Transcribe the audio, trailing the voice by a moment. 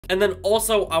And then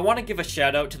also, I want to give a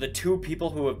shout out to the 2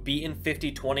 people who have beaten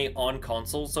 50/20 on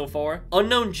consoles so far.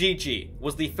 Unknown GG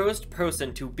was the first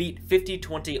person to beat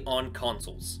 50/20 on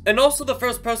consoles. And also the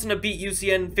first person to beat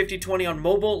UCN 50/20 on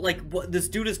mobile. Like, what, this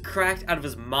dude is cracked out of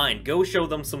his mind. Go show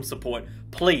them some support.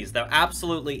 Please, they're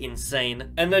absolutely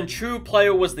insane. And then True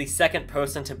Player was the second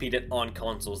person to beat it on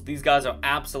consoles. These guys are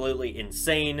absolutely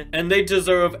insane, and they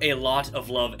deserve a lot of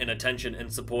love and attention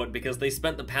and support because they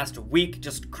spent the past week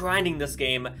just grinding this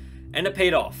game, and it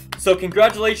paid off. So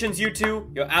congratulations, you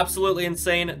two. You're absolutely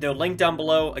insane. They're linked down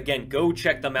below. Again, go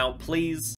check them out, please.